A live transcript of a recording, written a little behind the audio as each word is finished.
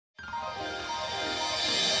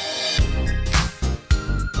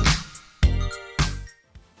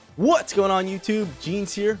What's going on YouTube?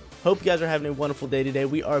 Jeans here. Hope you guys are having a wonderful day today.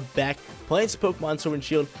 We are back playing some Pokemon Sword and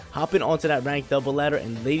Shield, hopping onto that ranked double ladder,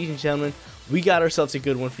 and ladies and gentlemen, we got ourselves a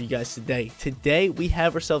good one for you guys today. Today we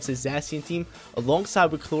have ourselves a Zacian team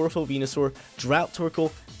alongside with Chlorophyll Venusaur, Drought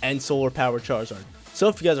Torkoal, and Solar Power Charizard. So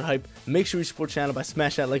if you guys are hyped, make sure you support the channel by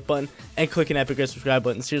smashing that like button and clicking that big red subscribe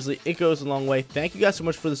button. Seriously, it goes a long way. Thank you guys so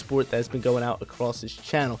much for the support that has been going out across this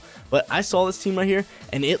channel. But I saw this team right here,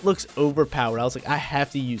 and it looks overpowered. I was like, I have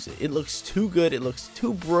to use it. It looks too good. It looks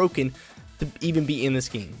too broken to even be in this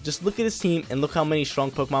game. Just look at this team and look how many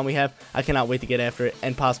strong Pokemon we have. I cannot wait to get after it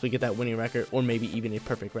and possibly get that winning record or maybe even a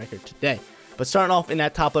perfect record today. But starting off in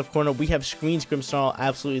that top left corner, we have Screen's Grimmsnarl. I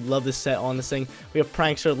absolutely love this set on this thing. We have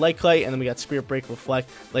Prankster, Light Clay, and then we got Spirit Break, Reflect,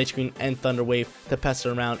 Light Screen, and Thunder Wave to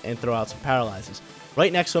pester around and throw out some paralyzes.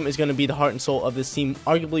 Right next to him is going to be the heart and soul of this team,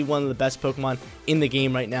 arguably one of the best Pokemon in the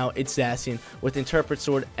game right now. It's Zacian with Interpret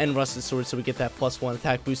Sword and Rusted Sword, so we get that +1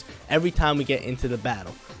 attack boost every time we get into the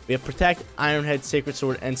battle. We have Protect, Iron Head, Sacred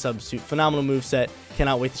Sword, and Substitute. Phenomenal moveset.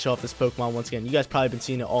 Cannot wait to show off this Pokemon once again. You guys probably been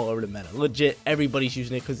seeing it all over the meta. Legit, everybody's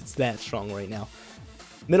using it because it's that strong right now.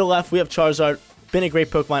 Middle left, we have Charizard. Been a great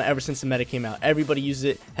Pokemon ever since the meta came out. Everybody uses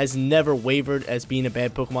it, has never wavered as being a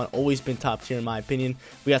bad Pokemon, always been top tier in my opinion.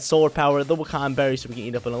 We got Solar Power, the Wakan Berry so we can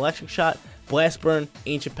eat up an Electric Shot, Blast Burn,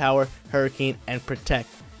 Ancient Power, Hurricane, and Protect.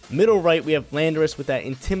 Middle right, we have Landorus with that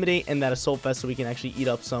Intimidate and that Assault Vest so we can actually eat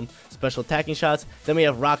up some special attacking shots. Then we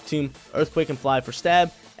have Rock Tomb, Earthquake, and Fly for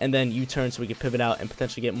stab, and then U-turn so we can pivot out and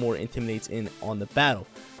potentially get more Intimidates in on the battle.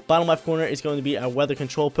 Bottom left corner is going to be our weather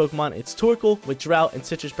control Pokemon. It's Torkoal with Drought and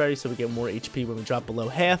Citrus Berry so we get more HP when we drop below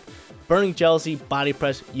half. Burning Jealousy, Body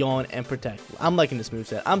Press, Yawn, and Protect. I'm liking this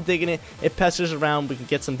moveset. I'm digging it. It pesters around. We can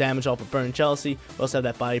get some damage off of Burning Jealousy. We also have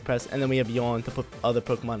that Body Press, and then we have Yawn to put other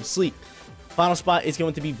Pokemon to sleep. Final spot is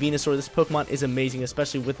going to be Venusaur. This Pokemon is amazing,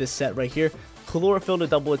 especially with this set right here. Chlorophyll to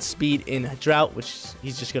double its speed in Drought, which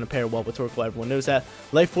he's just going to pair well with Torkoal. Everyone knows that.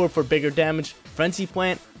 Life Orb for bigger damage. Frenzy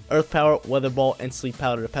Plant, Earth Power, Weather Ball, and Sleep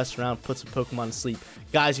Powder to pester around, put some Pokemon to sleep.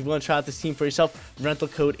 Guys, if you want to try out this team for yourself, rental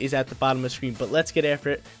code is at the bottom of the screen. But let's get after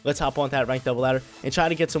it. Let's hop onto that ranked double ladder and try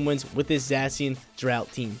to get some wins with this Zacian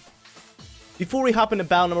Drought team. Before we hop into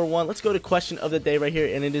battle number 1, let's go to question of the day right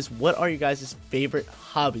here, and it is, what are your guys' favorite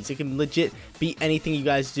hobbies? It can legit be anything you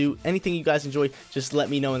guys do, anything you guys enjoy. Just let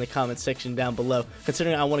me know in the comments section down below,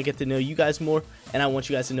 considering I want to get to know you guys more, and I want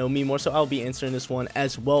you guys to know me more, so I'll be answering this one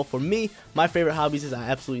as well. For me, my favorite hobbies is I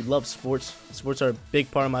absolutely love sports. Sports are a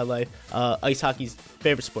big part of my life. Ice hockey's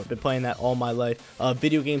favorite sport. Been playing that all my life.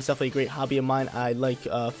 Video games, definitely a great hobby of mine. I like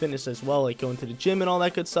fitness as well, like going to the gym and all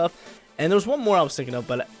that good stuff. And there was one more I was thinking of,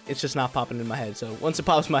 but it's just not popping in my head. So once it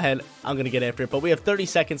pops in my head, I'm going to get after it. But we have 30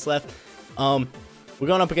 seconds left. We're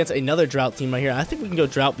going up against another Drought team right here. I think we can go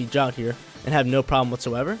Drought beat Drought here and have no problem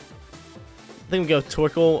whatsoever. I think we go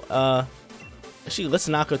Torkoal. Actually, let's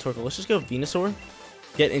not go Torkoal. Let's just go Venusaur.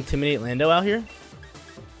 Get Intimidate Lando out here.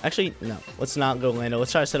 Actually, no. Let's not go Lando.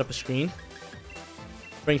 Let's try to set up a screen.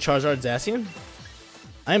 Bring Charizard Zacian.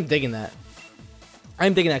 I am digging that. I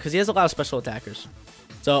am digging that because he has a lot of special attackers.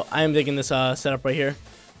 So I am digging this setup right here.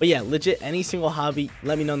 But yeah, legit, any single hobby,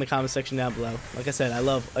 let me know in the comment section down below. Like I said, I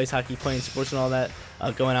love ice hockey, playing sports and all that.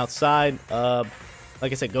 Going outside.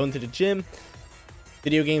 Like I said, going to the gym.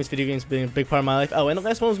 Video games being a big part of my life. Oh, and the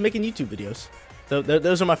last one was making YouTube videos. So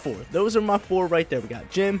those are my 4. Those are my 4 right there. We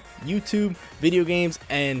got gym, YouTube, video games,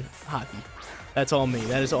 and hockey. That's all me.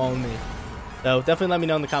 That is all me. So definitely let me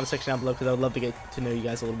know in the comment section down below because I would love to get to know you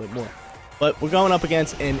guys a little bit more. But we're going up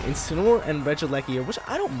against an Incineroar and Regieleki here, which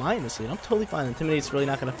I don't mind this lead. I'm totally fine. Intimidate's really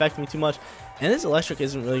not going to affect me too much. And this Electric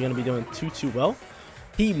isn't really going to be doing too well.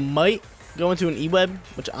 He might go into an E-Web,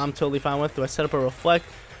 which I'm totally fine with. Do I set up a Reflect?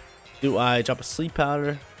 Do I drop a Sleep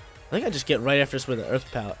Powder? I think I just get right after this with an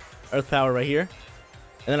Earth Power right here.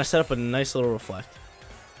 And then I set up a nice little Reflect.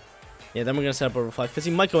 Yeah, then we're going to set up a Reflect because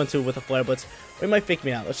he might go into it with a Flare Blitz, or he might fake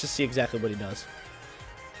me out. Let's just see exactly what he does.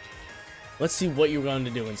 Let's see what you're going to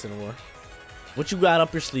do, Incineroar. What you got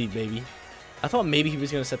up your sleeve, baby? I thought maybe he was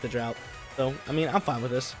going to set the Drought. So, I mean, I'm fine with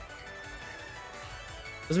this.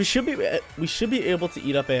 Because we should be able to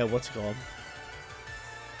eat up a, what's it called?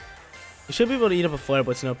 We should be able to eat up a Flare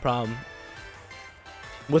Blitz, no problem.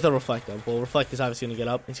 With a Reflect, though. Well, Reflect is obviously going to get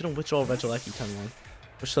up. He's going to withdraw Regieleki turn 1.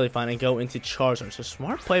 Which is totally fine. And go into Charizard. So,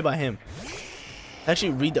 smart play by him.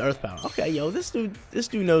 Actually, read the Earth Power. Okay, yo, this dude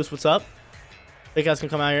knows what's up. Fake Out's going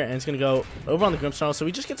to come out here, and it's going to go over on the Grimmsnarl. So,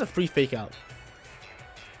 he just gets a free Fake Out.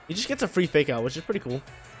 He just gets a free Fake Out, which is pretty cool.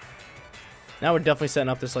 Now we're definitely setting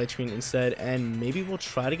up this Light Screen instead, and maybe we'll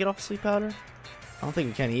try to get off Sleep Powder. I don't think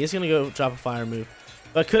we can. He is going to go drop a Fire move.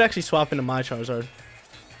 But I could actually swap into my Charizard.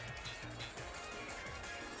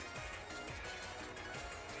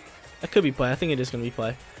 That could be play. I think it is going to be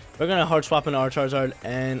play. We're going to hard swap into our Charizard,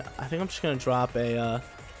 and I think I'm just going to drop a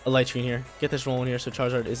Light Screen here. Get this rolling here so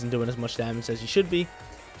Charizard isn't doing as much damage as he should be,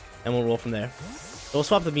 and we'll roll from there. So we'll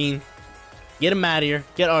swap the Bean, get him out of here,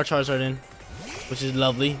 get our Charizard in, which is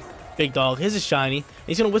lovely. Big dog. His is shiny.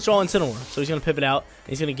 He's going to withdraw Incineroar, so he's going to pivot out, and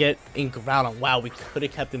he's going to get in Groudon. Wow, we could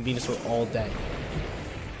have kept him Venusaur all day.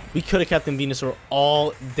 We could have kept him Venusaur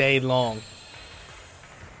all day long.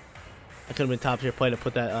 I could have been top tier play to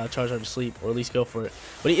put that Charizard to sleep, or at least go for it.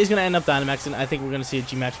 But he is going to end up Dynamaxing. I think we're going to see a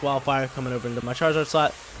G-Max Wildfire coming over into my Charizard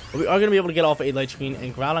slot. But we are going to be able to get off a Light Screen,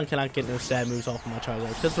 and Groudon cannot get no stab moves off of my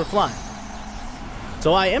Charizard because we're flying.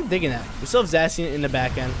 So I am digging that. We still have Zacian in the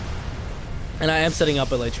back end. And I am setting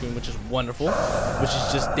up a Light Screen, which is wonderful, which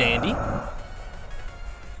is just dandy.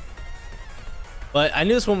 But I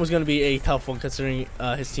knew this one was going to be a tough one considering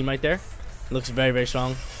his team right there. It looks very, very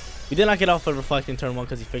strong. We did not get off of Reflect in turn 1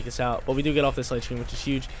 because he faked us out, but we do get off this Light Screen, which is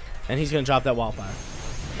huge, and he's going to drop that Wildfire.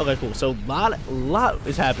 Okay, cool. So a lot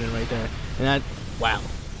is happening right there, and that, wow,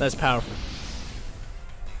 that's powerful.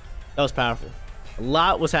 That was powerful. A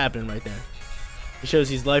lot was happening right there. He shows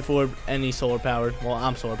he's Life Orb and he's Solar Powered. Well,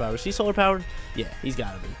 I'm Solar Powered. Is he Solar Powered? Yeah, he's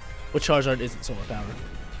got to be. What Charizard isn't Solar Powered?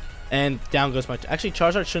 And down goes my... Actually,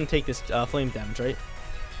 Charizard shouldn't take this flame damage, right?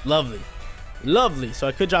 Lovely. Lovely. So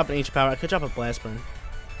I could drop an H Power. I could drop a Blast Burn,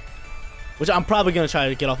 which I'm probably going to try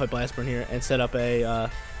to get off a Blast Burn here and set up a...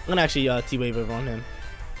 I'm going to actually T-Wave over on him.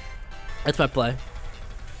 That's my play.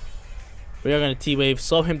 We are going to T-Wave,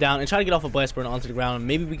 slow him down, and try to get off a Blast Burn onto the ground.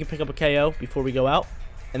 Maybe we can pick up a KO before we go out,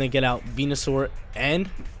 and then get out Venusaur and...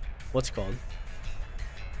 What's it called?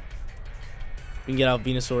 We can get out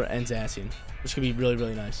Venusaur and Zacian, which could be really,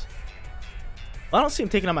 really nice. Well, I don't see him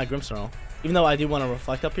taking out my Grimmsnarl, even though I do want to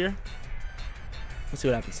Reflect up here. Let's see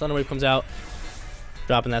what happens. Thunder Wave comes out,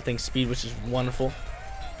 dropping that thing's speed, which is wonderful.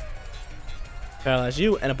 Paralyze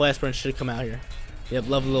you, and a Blast Burn should come out here. We have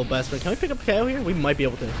lovely little Blast Burn. Can we pick up a KO here? We might be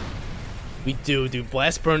able to. We do, dude.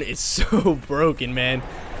 Blast Burn is so broken, man.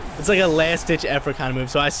 It's like a last-ditch effort kind of move,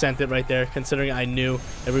 so I sent it right there, considering I knew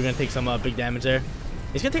that we were going to take some big damage there.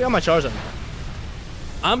 He's going to take out my Charizard.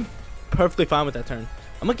 I'm perfectly fine with that turn.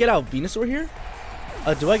 I'm going to get out Venusaur here.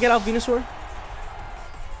 Do I get out Venusaur?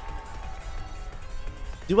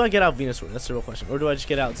 Do I get out Venusaur? That's the real question. Or do I just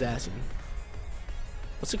get out Zacian?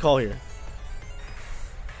 What's the call here?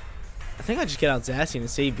 I think I just get out Zacian and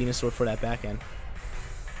save Venusaur for that back end.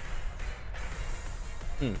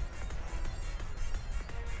 And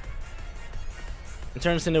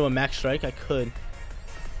turn this into a Max Strike? I could.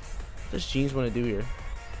 What does Jeans want to do here?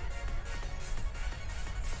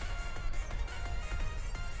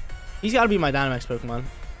 He's got to be my Dynamax Pokemon.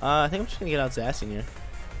 I think I'm just going to get out Zacian here.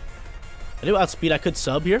 I do outspeed. I could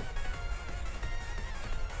sub here.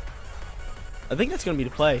 I think that's going to be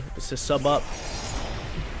the play. It's to sub up.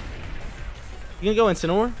 You going to go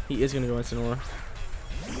Incineroar? He is going to go Incineroar.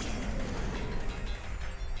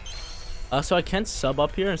 So I can sub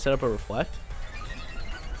up here and set up a Reflect.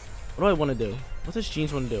 What do I want to do? What does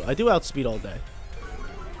Jeans want to do? I do outspeed all day.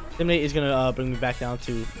 Intimidate is going to bring me back down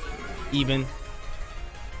to even.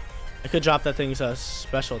 I could drop that thing's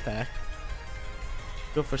special attack.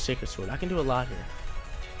 Go for Sacred Sword. I can do a lot here.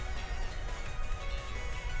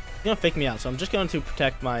 He's going to fake me out, so I'm just going to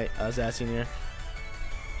protect my Zacian here.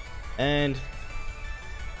 And I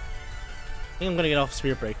think I'm going to get off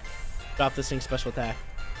Spirit Break. Drop this thing's special attack.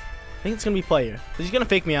 I think it's going to be play here. Because he's going to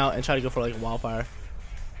fake me out and try to go for like a Wildfire.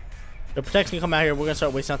 The Protect's going to come out here. We're going to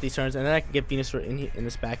start wasting out these turns. And then I can get Venusaur in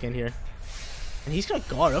this back end here. And he's going to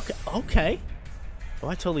guard. Okay. Okay. Oh,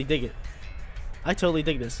 I totally dig it. I totally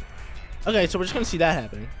dig this. Okay, so we're just going to see that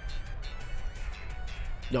happening.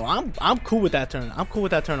 Yo, I'm cool with that turn. I'm cool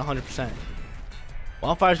with that turn 100%.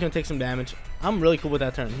 Wildfire's going to take some damage. I'm really cool with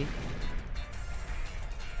that turn.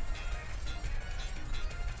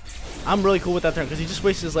 I'm really cool with that turn because he just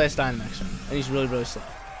wasted his last Dynamax turn. And he's really, really slow.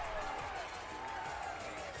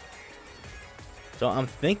 So I'm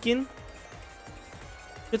thinking...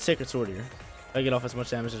 Good Sacred Sword here. Try to get off as much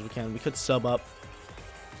damage as we can. We could sub up.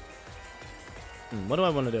 What do I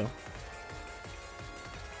want to do? I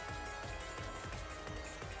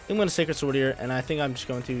think I'm going to Sacred Sword here, and I think I'm just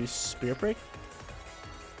going to Spirit Break.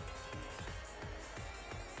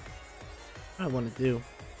 What do I want to do?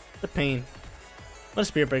 The pain. I'm going to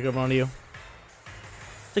Spirit Break over onto you.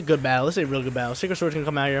 It's a good battle. This is a real good battle. Sacred Sword's going to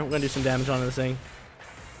come out here. We're going to do some damage onto this thing.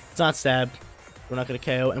 It's not stab. We're not going to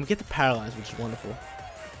KO. And we get the Paralyze, which is wonderful.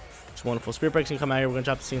 It's wonderful. Spirit Break's going to come out here. We're going to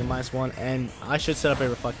drop the thing to -1, and I should set up a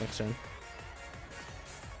Reflect next turn.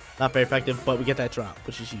 Not very effective, but we get that drop,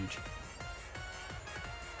 which is huge.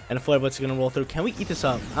 And a Flare Blitz is going to roll through. Can we eat this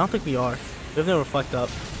up? I don't think we are. We have no Reflect up.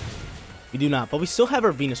 We do not, but we still have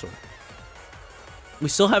our Venusaur. We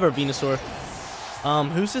still have our Venusaur.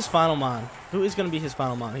 Who's his final mon? Who is going to be his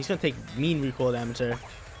final mon? He's going to take mean recoil damage there.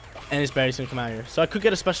 And his berry's going to come out here. So I could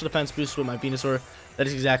get a special defense boost with my Venusaur. That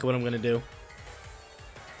is exactly what I'm going to do.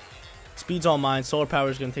 Speed's all mine. Solar power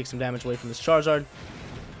is going to take some damage away from this Charizard.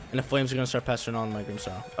 And the flames are going to start pestering on my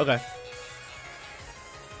Grimmsnarl. Okay.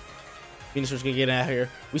 Venusaur's going to get out here.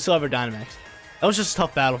 We still have our Dynamax. That was just a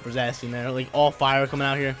tough battle for Zacian there. Like, all fire coming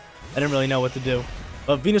out here. I didn't really know what to do.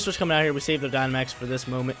 But Venusaur's coming out here. We saved our Dynamax for this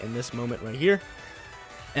moment and this moment right here.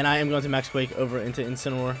 And I am going to Max Quake over into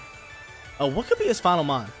Incineroar. Oh, what could be his final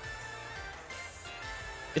mon?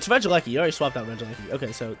 It's Regieleki. You already swapped out Regieleki.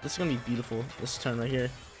 Okay, so this is going to be beautiful. This turn right here.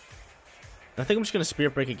 And I think I'm just going to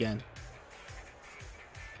Spirit Break again.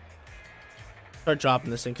 Start dropping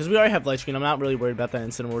this thing because we already have Light Screen. I'm not really worried about that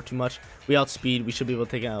Incineroar too much. We outspeed. We should be able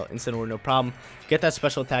to take out Incineroar no problem. Get that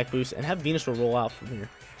special attack boost and have Venusaur roll out from here.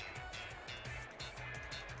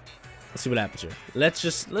 Let's see what happens here.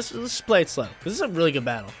 Let's play it slow because this is a really good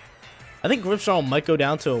battle. I think Grimmsnarl might go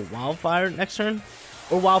down to a Wildfire next turn,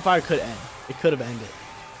 or Wildfire could end. It could have ended.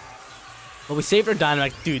 But we saved our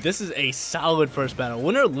Dynamax. Dude, this is a solid first battle.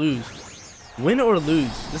 Win or lose. Win or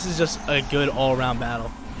lose. This is just a good all-around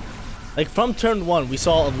battle. Like, from turn 1, we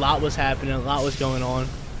saw a lot was happening. A lot was going on.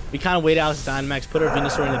 We kind of waited out his Dynamax, put our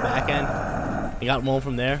Venusaur in the back end, and got rolling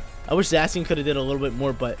from there. I wish Zacian could have did a little bit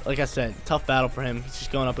more, but like I said, tough battle for him. He's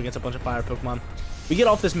just going up against a bunch of fire Pokemon. We get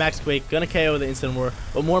off this Max Quake, gonna KO the Incineroar,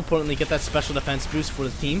 but more importantly, get that special defense boost for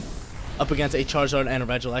the team up against a Charizard and a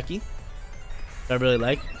Regieleki. That I really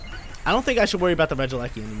like. I don't think I should worry about the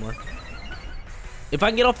Regieleki anymore. If I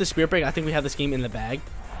can get off the Spirit Break, I think we have this game in the bag.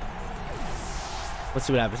 Let's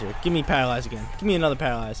see what happens here. Give me Paralyze again. Give me another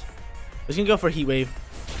Paralyze. I was gonna go for Heat Wave.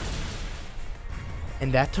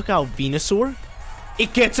 And that took out Venusaur.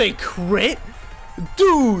 It gets a crit?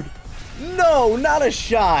 Dude! No, not a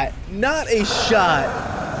shot. Not a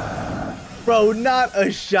shot. Bro, not a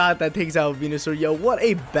shot that takes out Venusaur. Yo, what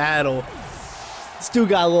a battle. This dude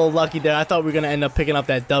got a little lucky there. I thought we were going to end up picking up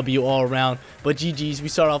that W all around. But GG's, we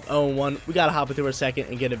start off 0-1. We got to hop into our second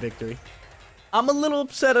and get a victory. I'm a little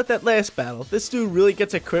upset at that last battle. This dude really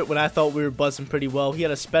gets a crit when I thought we were buzzing pretty well. He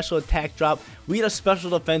had a special attack drop. We had a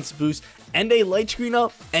special defense boost and a light screen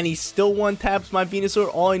up, and he still one-taps my Venusaur.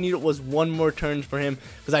 All I needed was one more turn for him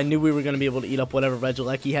because I knew we were going to be able to eat up whatever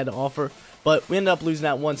Regieleki had to offer. But we ended up losing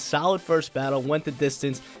that one. Solid first battle, went the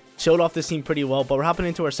distance, showed off this team pretty well, but we're hopping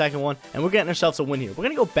into our second one, and we're getting ourselves a win here. We're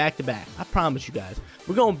going to go back-to-back. I promise you guys.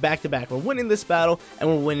 We're going back-to-back. We're winning this battle, and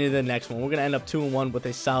we're winning the next one. We're going to end up 2-1 with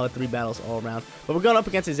a solid 3 battles all around. But we're going up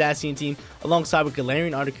against a Zacian team alongside with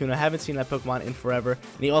Galarian Articuno. I haven't seen that Pokemon in forever.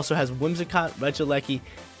 And he also has Whimsicott, Regieleki,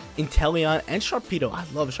 Inteleon, and Sharpedo. I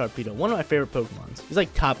love Sharpedo. One of my favorite Pokemons. He's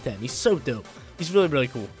like top 10. He's so dope. He's really, really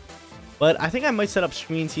cool. But I think I might set up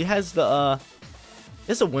screens. He has the,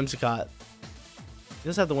 this is a Whimsicott. He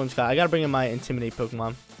does have the Whimsicott. I gotta bring in my Intimidate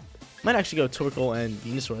Pokemon. Might actually go Torkoal and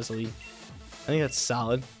Venusaur as the lead. I think that's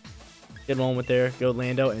solid. Get rolling with there. Go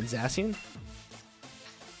Lando and Zacian.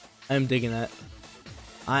 I am digging that.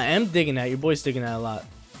 I am digging that. Your boy's digging that a lot.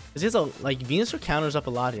 Because he has a, like, Venusaur counters up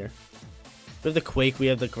a lot here. We have the Quake. We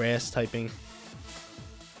have the Grass typing.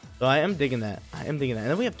 So I am digging that. I am digging that.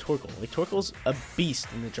 And then we have Torkoal. Like, Torkoal's a beast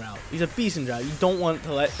in the drought. He's a beast in drought. You don't want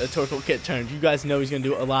to let a Torkoal get turned. You guys know he's going to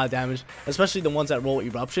do a lot of damage, especially the ones that roll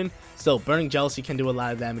Eruption. Still, Burning Jealousy can do a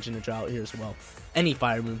lot of damage in the drought here as well. Any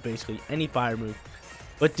fire move, basically. Any fire move.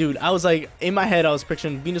 But, dude, I was like, in my head, I was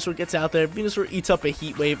picturing Venusaur gets out there. Venusaur eats up a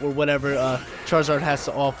Heat Wave or whatever Charizard has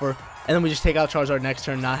to offer. And then we just take out Charizard next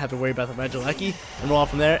turn, not have to worry about the Regieleki, and roll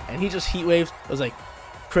off from there. And he just Heat Waves. It was like,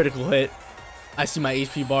 critical hit. I see my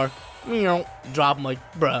HP bar. Drop him like,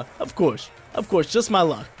 bruh. Of course, just my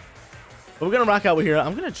luck. But we're gonna rock out with here.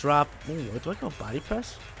 I'm gonna drop. Ooh, do I go Body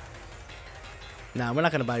Press? Nah, we're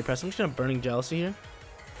not gonna Body Press. I'm just gonna Burning Jealousy here.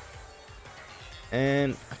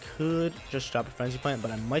 And I could just drop a Frenzy Plant,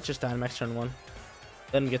 but I might just Dynamax turn 1.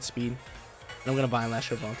 Let him get speed. And I'm gonna Vine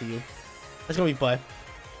Lash over onto you. That's gonna be play.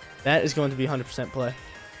 That is going to be 100% play.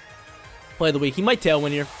 Play of the week. He might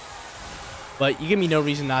Tailwind here. But you give me no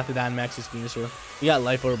reason not to Dynamax this Venusaur. We got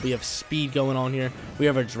Life Orb. We have speed going on here. We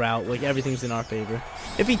have a drought. Like, everything's in our favor.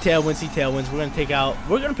 If he Tailwinds, he Tailwinds. We're going to take out...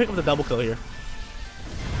 We're going to pick up the double kill here.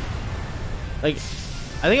 Like,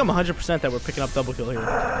 I think I'm 100% that we're picking up double kill here.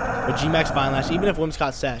 With G-Max Vine Lash. Even if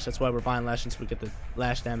Whimsicott Sash. That's why we're Vine Lashing, so we get the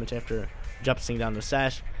Lash damage after jumping down to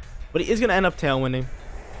Sash. But he is going to end up Tailwinding.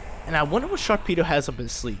 And I wonder what Sharpedo has up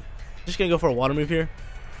his sleeve. Just going to go for a Water move here.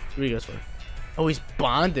 What he goes for? Oh, he's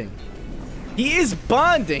Bonding. He is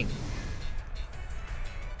Bonding.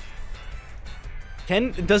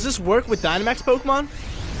 Does this work with Dynamax Pokemon?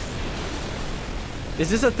 Is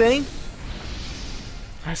this a thing?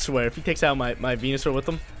 I swear, if he takes out my Venusaur with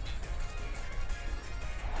him.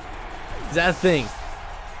 Is that a thing?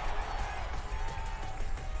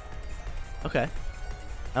 Okay.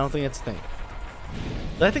 I don't think that's a thing.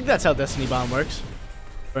 But I think that's how Destiny Bomb works.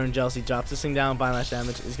 Burn Jealousy drops this thing down. Vine Lash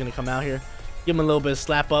damage is going to come out here. Give him a little bit of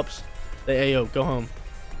slap ups. Say, hey, yo, go home.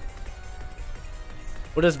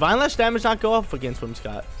 Well, does Vine Lash damage not go up against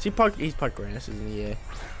Whimsicott? He's Park Grass, isn't he? Yeah.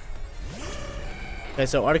 Okay,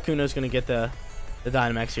 so Articuno's going to get the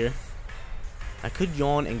Dynamax here. I could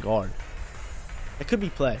Yawn and Guard. That could be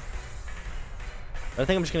play. But I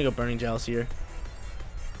think I'm just going to go Burning Jealousy here.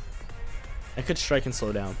 I could Strike and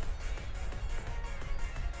slow down.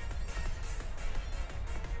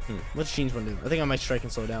 What's Gene's one do? I think I might Strike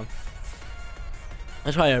and slow down.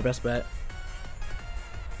 That's probably our best bet.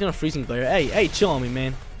 He's gonna Freezing Glare. Hey, chill on me,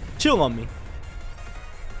 man. Chill on me.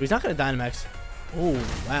 He's not gonna Dynamax. Oh,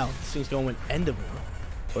 wow. This thing's going Endeavor.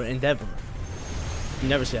 Or Endeavor. You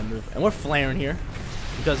never see that move. And we're flaring here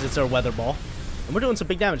because it's our Weather Ball. And we're doing some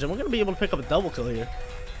big damage. And we're gonna be able to pick up a double kill here.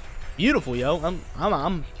 Beautiful, yo.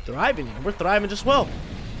 I'm thriving here. We're thriving just well.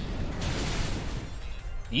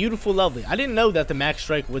 Beautiful, lovely. I didn't know that the Max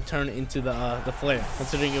Strike would turn into the Flare,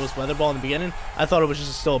 considering it was Weather Ball in the beginning. I thought it was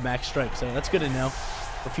just still a Max Strike, so that's good to know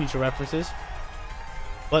for future references.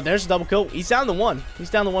 But there's a double kill. He's down to one. He's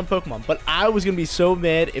down to one Pokemon. But I was gonna be so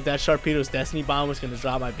mad if that Sharpedo's Destiny Bomb was gonna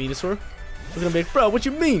drop my Venusaur. I was gonna be like, bro, what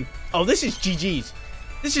you mean? Oh, this is GG's.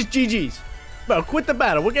 This is GG's. Bro, quit the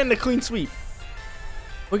battle. We're getting a clean sweep.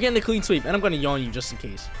 We're getting a clean sweep, and I'm gonna yawn you just in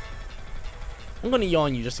case. I'm gonna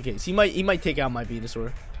yawn you just in case. He might take out my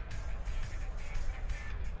Venusaur.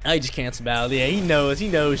 I just cancel battle. Yeah, he knows.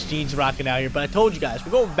 Gene's rocking out here. But I told you guys,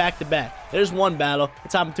 we're going back to back. There's one battle.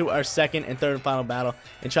 Let's hop into our second and third and final battle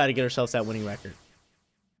and try to get ourselves that winning record.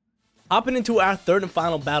 Hopping into our third and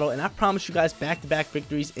final battle, and I promise you guys back-to-back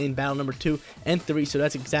victories in battle number 2 and 3, so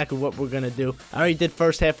that's exactly what we're going to do. I already did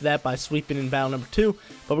first half of that by sweeping in battle number 2,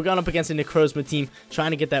 but we're going up against a Necrozma team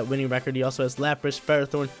trying to get that winning record. He also has Lapras,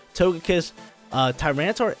 Ferrothorn, Togekiss,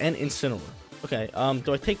 Tyranitar, and Incineroar. Okay,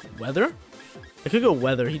 do I take Weather? I could go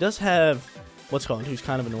Weather. He does have, what's called, who's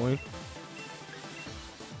kind of annoying.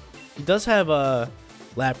 He does have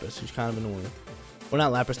Lapras, who's kind of annoying. Well,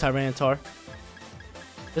 not Lapras, Tyranitar.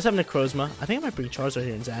 Does have Necrozma. I think I might bring Charizard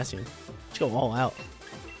here in Zacian. Just go all out.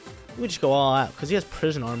 We just go all out because he has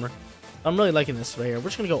Prison Armor. I'm really liking this right here. We're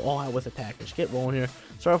just gonna go all out with attackers. Get rolling here.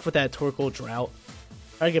 Start off with that Torkoal Drought.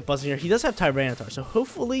 Try to get buzzing here. He does have Tyranitar, so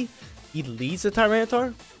hopefully he leads the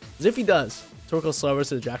Tyranitar. Because if he does, Torkoal slower,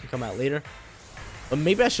 so the Drought can come out later. But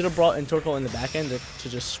maybe I should have brought in Torkoal in the back end to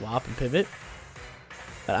just swap and pivot.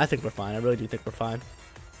 But I think we're fine. I really do think we're fine.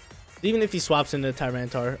 Even if he swaps into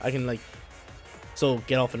Tyranitar, I can like still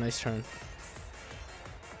get off a nice turn.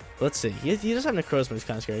 Let's see. He does have Necrozma. He's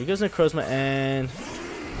kind of scary. He goes Necrozma and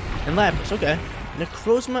Lapras. Okay.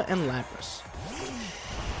 Necrozma and Lapras.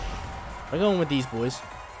 I'm going with these boys.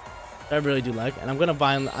 I really do like. And I'm going to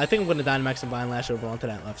Vine. I think I'm going to Dynamax and Vine Lash over onto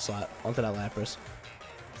that left slot. Onto that Lapras.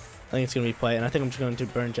 I think it's going to be play. And I think I'm just going to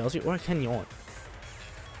Burn Jealousy. Or I can Yawn.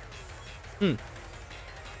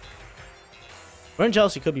 Burn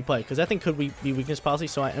Jealousy could be play. Because I think could be weakness policy.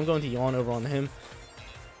 So I am going to Yawn over on him.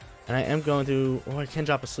 And I am going to... Oh, I can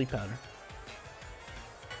drop a Sleep Powder.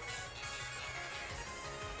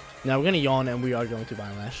 Now we're going to Yawn and we are going to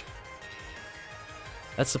Vine Lash.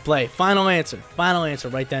 That's the play. Final answer. Final answer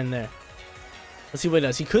right then and there. Let's see what he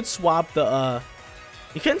does. He could swap the...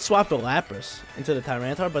 He can swap the Lapras into the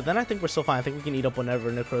Tyranitar, but then I think we're still fine. I think we can eat up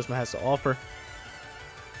whatever Necrozma has to offer.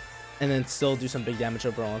 And then still do some big damage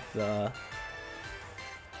over on the...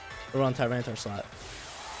 Over on Tyranitar slot.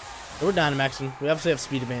 So we're Dynamaxing. We obviously have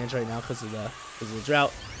speed advantage right now because of the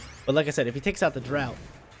Drought. But like I said, if he takes out the Drought,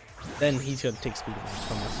 then he's going to take speed advantage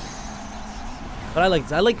from us. But I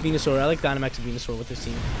like Venusaur. I like Dynamax and Venusaur with this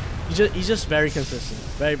team. He's just very consistent.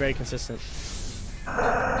 Very, very consistent.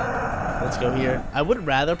 Let's go here. I would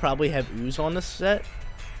rather probably have Ooze on this set,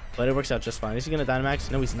 but it works out just fine. Is he going to Dynamax?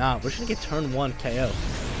 No, he's not. We're just going to get turn 1 KO.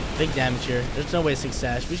 Big damage here. There's no wasting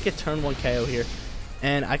Sash. We just get turn 1 KO here.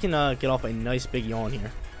 And I can get off a nice big Yawn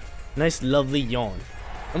here. Nice, lovely Yawn.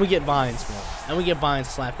 And we get Vines, man. And we get Vines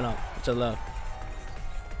slapping up, which I love.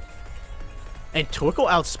 And Torkoal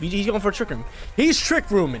outspeed. He's going for a Trick Room. He's Trick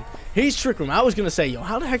Rooming. He's Trick Room. I was going to say, yo,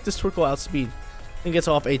 how the heck does Torkoal outspeed? And gets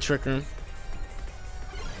off a Trick Room.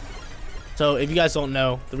 So, if you guys don't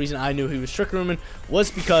know, the reason I knew he was Trick Rooming was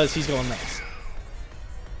because he's going nice.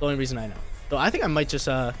 The only reason I know. So, I think I might just,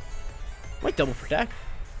 might double protect.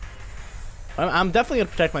 I'm definitely going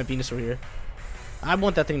to protect my Venusaur here. I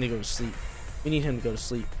want that thing to go to sleep. We need him to go to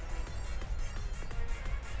sleep.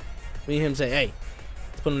 We need him to say, hey,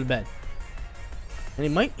 let's put him to bed.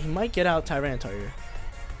 And he might get out Tyranitar here.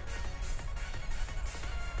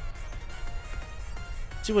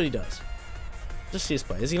 See what he does. Just see his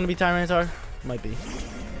play. Is he gonna be Tyranitar? Might be.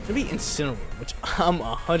 Gonna be Incineroar, which I'm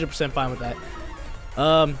 100% fine with that.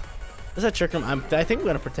 Does that trick him? I think we're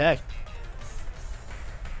gonna protect.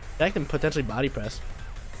 Protect and potentially body press.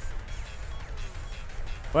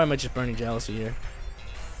 Or I might just Burning Jealousy here.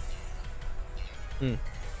 I'm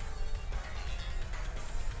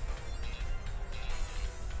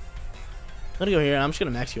gonna go here. I'm just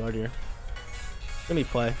gonna max yard here. Let me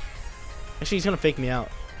play. Actually, he's gonna fake me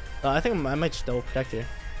out. I think I might just double protect here.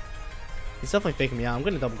 He's definitely faking me out. I'm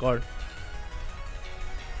gonna double guard.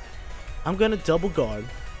 I'm gonna double guard.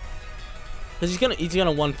 Because he's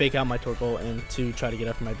gonna one fake out my Torkoal and two try to get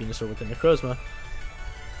after my Venusaur with the Necrozma.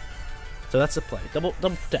 So that's the play. Double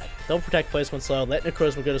protect. Double protect, place one slow. Let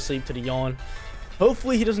Necrozma go to sleep to the yawn.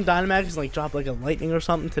 Hopefully he doesn't Dynamax and like drop like a lightning or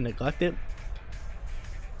something to neglect it.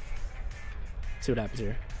 See what happens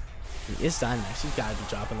here. He is Dynamax. He's gotta be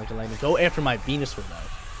dropping like a lightning. Go after my Venusaur though.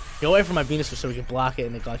 Go after my Venusaur so we can block it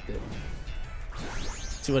and neglect it.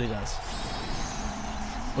 See what he does.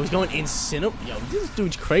 Oh, he's going Incineroar. Yo, this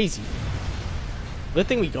dude's crazy. Good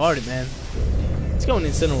thing we guarded, man. He's going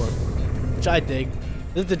Incineroar, which I dig.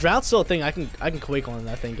 The drought's still a thing. I can Quake on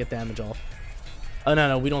that thing, get damage off. Oh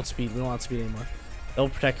no, we don't speed. We don't want speed anymore. Double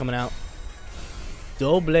protect coming out.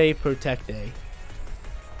 Double protecte.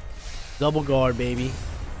 Double guard, baby.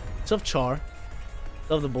 Stuff Char.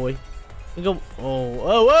 Love the boy. We go.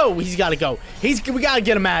 Oh! He's got to go. We gotta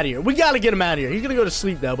get him out of here. We gotta get him out of here. He's gonna go to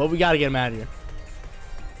sleep though, but we gotta get him out of here.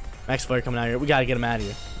 Max Flare coming out here. We gotta get him out of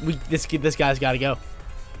here. This guy's gotta go.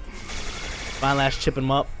 Fine Lash chipping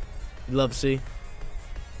him up. You'd love to see.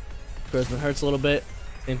 Necrozma hurts a little bit.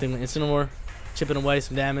 Same thing with Incineroar. Chipping away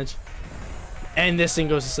some damage. And this thing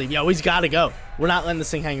goes to sleep. Yo, he's gotta go. We're not letting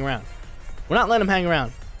this thing hang around. We're not letting him hang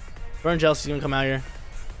around. Burn Jealousy's gonna come out here.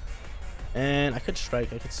 And I could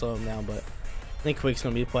strike. I could slow him down, but I think Quake's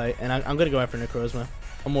gonna be the play. And I'm gonna go after Necrozma.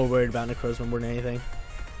 I'm more worried about Necrozma more than anything.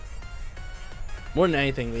 More than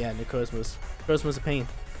anything, yeah, Necrozma's a pain.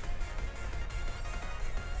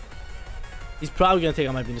 He's probably gonna take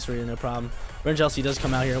out my Venusaur, no problem. Burn Jealousy does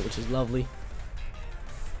come out here, which is lovely.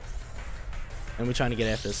 And we're trying to get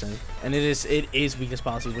after this thing. And it is weakness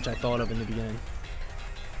policy, which I thought of in the beginning.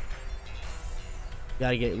 We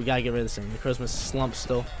gotta get rid of this thing. Necrozma slumps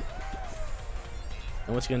still.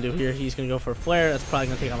 And what's he gonna do here? He's gonna go for a flare. That's probably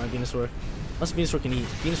gonna take out my Venusaur. Unless Venusaur can eat.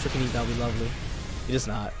 Venusaur can eat, that'll be lovely. He does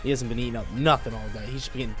not. He hasn't been eating up nothing all day. He's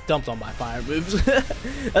just been getting dumped on by fire moves.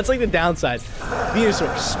 That's like the downside.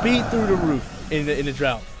 Venusaur speed through the roof in the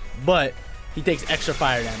drought, but he takes extra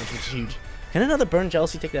fire damage, which is huge. Can another Burn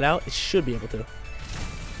Jealousy take that out? It should be able to.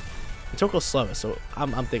 And Torkoal's slowest, so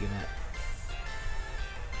I'm thinking that.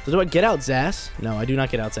 So do I get out Zass? No, I do not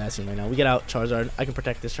get out Zacian right now. We get out Charizard. I can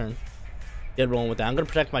protect this turn. Get rolling with that. I'm going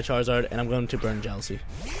to protect my Charizard, and I'm going to Burn Jealousy.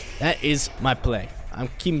 That is my play. I'm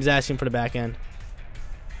keeping Zacian for the back end.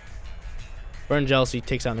 Burn Jealousy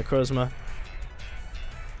takes out Necrozma.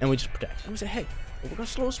 And we just protect. And we say, hey, we're going to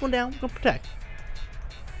slow this one down. We're going to protect.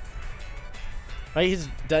 Right?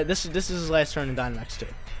 This is his last turn in Dynamax 2.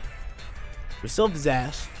 We still have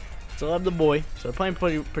Zass. Still have the boy. So we're playing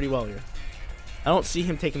pretty well here. I don't see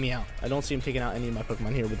him taking me out. I don't see him taking out any of my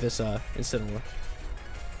Pokemon here with this Incineroar.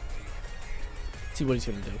 See what he's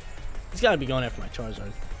going to do. He's got to be going after my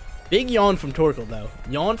Charizard. Big yawn from Torkoal, though.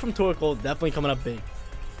 Yawn from Torkoal definitely coming up big.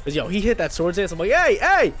 Because, yo, he hit that Swords Dance. I'm like,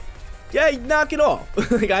 hey! Yeah, knock it off.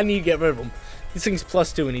 Like, I need to get rid of him. This thing's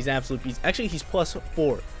 +2 and he's an absolute beast. Actually, he's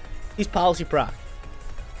 +4. He's Policy Proc.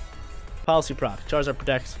 Policy Proc. Charizard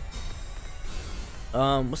protects.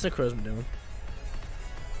 What's Necrozma doing?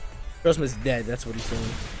 Necrozma's dead. That's what he's doing.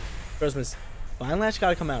 Necrozma's... Vine Lash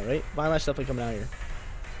gotta come out, right? Vine Lash definitely coming out here.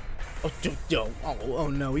 Oh, dude, yo. Oh,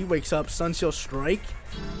 no. He wakes up. Sunseal Strike.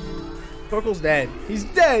 Torkoal's dead. He's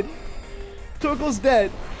dead. Torkoal's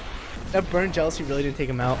dead. That Burn Jealousy really didn't take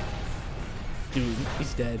him out. Dude,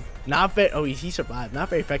 he's dead. Not very... Oh, he survived. Not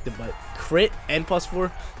very effective, but crit and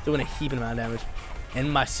 +4 doing a heaping amount of damage.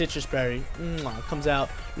 And my Citrus Berry comes out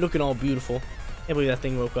looking all beautiful. Can't believe that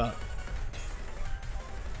thing woke up.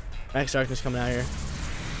 Max Darkness coming out here.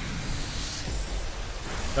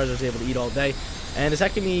 Charizard's able to eat all day. And does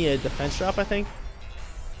that give me a defense drop, I think?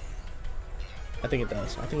 I think it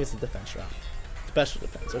does. I think it's a defense drop. Special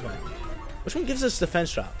defense, okay. Which one gives us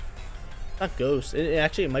defense drop? Not Ghost.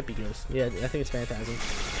 Actually, it might be Ghost. Yeah, I think it's Phantasm.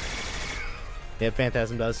 Yeah,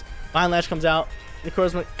 Phantasm does. Vine Lash comes out.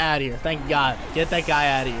 Necrozma out of here. Thank God. Get that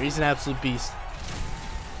guy out of here. He's an absolute beast.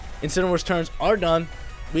 Incineroar's turns are done.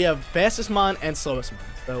 We have fastest mon and slowest mon.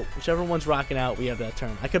 So whichever one's rocking out, we have that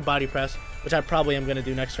turn. I could body press, which I probably am going to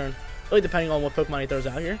do next turn. Really depending on what Pokemon he throws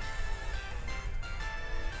out here.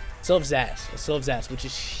 Still have Zaz. I still have Zaz, which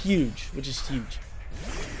is huge. Which is huge.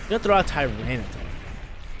 You're going to throw out Tyranitar.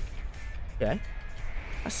 Okay.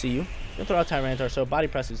 I see you. You're going to throw out Tyranitar, so body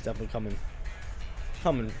press is definitely coming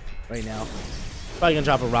right now. Probably going to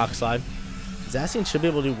drop a Rock Slide. Zacian should be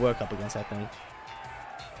able to do work up against that thing.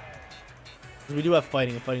 We do have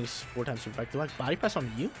fighting, and fighting is 4 times super effective. Do I body press on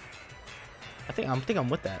you? I think I'm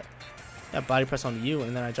with that. Yeah, body press on you,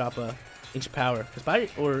 and then I drop a Ancient Power. Because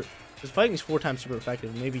fighting is 4 times super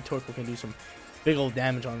effective. Maybe Torkoal can do some big old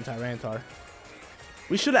damage on the Tyranitar.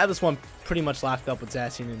 We should have this one pretty much locked up with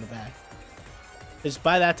Zacian in the back. Because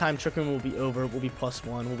by that time, Trick Room will be over. We'll be +1.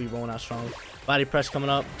 We'll be rolling out strong. Body press coming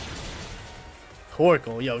up.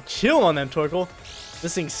 Torkoal, yo, chill on them, Torkoal.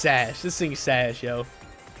 This thing's sash. This thing's sash, yo.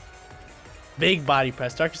 Big body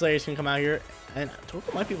press. Dark Slayer is going to come out here, and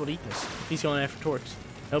Torkoal might be able to eat this. He's going after Torx.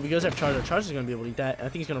 No, because I have Charger. Charger's going to be able to eat that, and I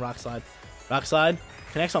think he's going to Rock Slide. Rock Slide.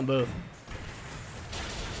 Connects on both.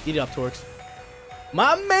 Eat it up, Torx.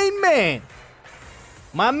 My main man.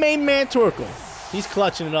 My main man, Torkoal. He's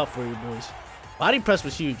clutching it up for you, boys. Body press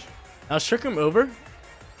was huge. Now, is Trick Room over?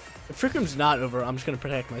 If Trick Room's not over, I'm just going to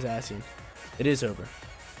protect my Zacian. It is over.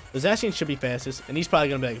 The Zacian should be fastest, and he's probably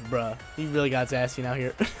going to be like, bruh, he really got Zacian out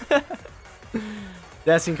here.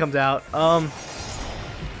 Zacian comes out.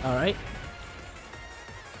 Alright.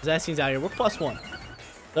 Zacian's out here. We're +1.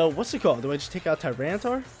 So, what's it called? Do I just take out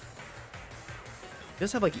Tyranitar? He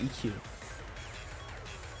does have, like, EQ.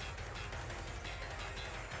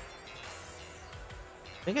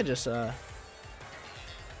 I think I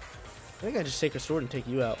just Sacred Sword and take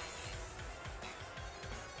you out.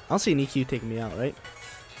 I don't see an EQ taking me out, right?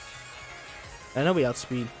 I know we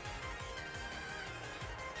outspeed.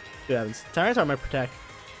 Good heavens. Tyranitar might protect.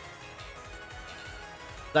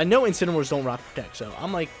 I know Incineroars don't rock protect, so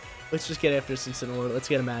I'm like, let's just get after this Incineroar. Let's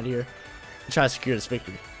get him out of here and try to secure this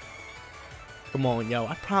victory. Come on, yo.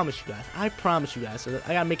 I promise you guys. I promise you guys. So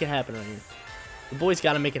I gotta make it happen right here. The boys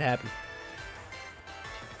gotta make it happen.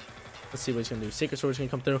 Let's see what he's gonna do. Sacred Sword's gonna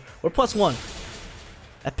come through. We're +1.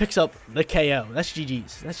 That picks up the KO. That's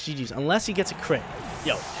GG's. That's GG's. Unless he gets a crit.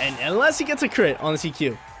 Yo, and unless he gets a crit on the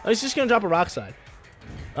EQ. Oh, he's just gonna drop a Rock Slide.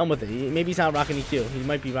 I'm with it. Maybe he's not rocking EQ. He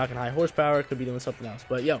might be rocking high horsepower. Could be doing something else.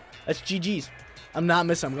 But yo, that's GG's. I'm not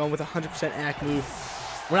missing. I'm going with a 100% act move.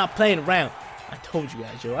 We're not playing around. I told you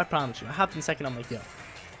guys, yo. I promise you. I hopped in second. I'm like, yo,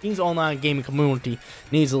 King's Online gaming community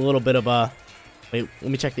needs a little bit of a. Wait,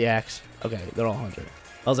 let me check the acts. Okay, they're all 100.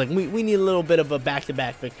 I was like, we need a little bit of a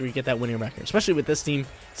back-to-back victory, get that winning record. Especially with this team,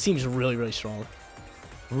 seems really, really strong.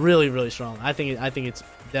 Really, really strong. I think it's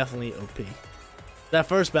definitely OP. That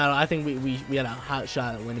first battle, I think we had a hot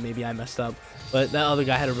shot at winning. Maybe I messed up, but that other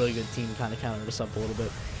guy had a really good team, kind of countered us up a little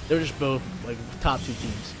bit. They're just both like top 2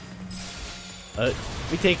 teams. But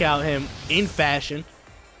we take out him in fashion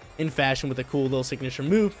with a cool little signature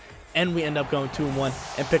move, and we end up going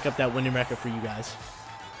 2-1 and pick up that winning record for you guys.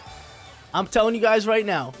 I'm telling you guys right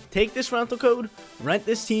now, take this rental code, rent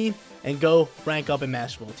this team, and go rank up in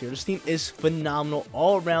Master Ball tier. This team is phenomenal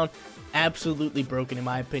all around, absolutely broken in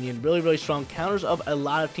my opinion. Really, really strong, counters up a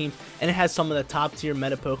lot of teams, and it has some of the top tier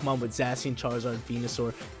meta Pokemon with Zacian, Charizard,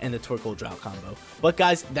 Venusaur, and the Torkoal Drought combo. But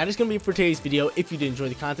guys, that is going to be it for today's video. If you did enjoy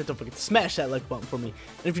the content, don't forget to smash that like button for me.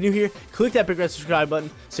 And if you're new here, click that big red subscribe button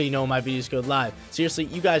so you know when my videos go live. Seriously,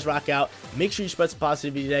 you guys rock out. Make sure you spread some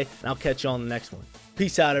positivity today, and I'll catch you on the next one.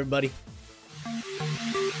 Peace out, everybody.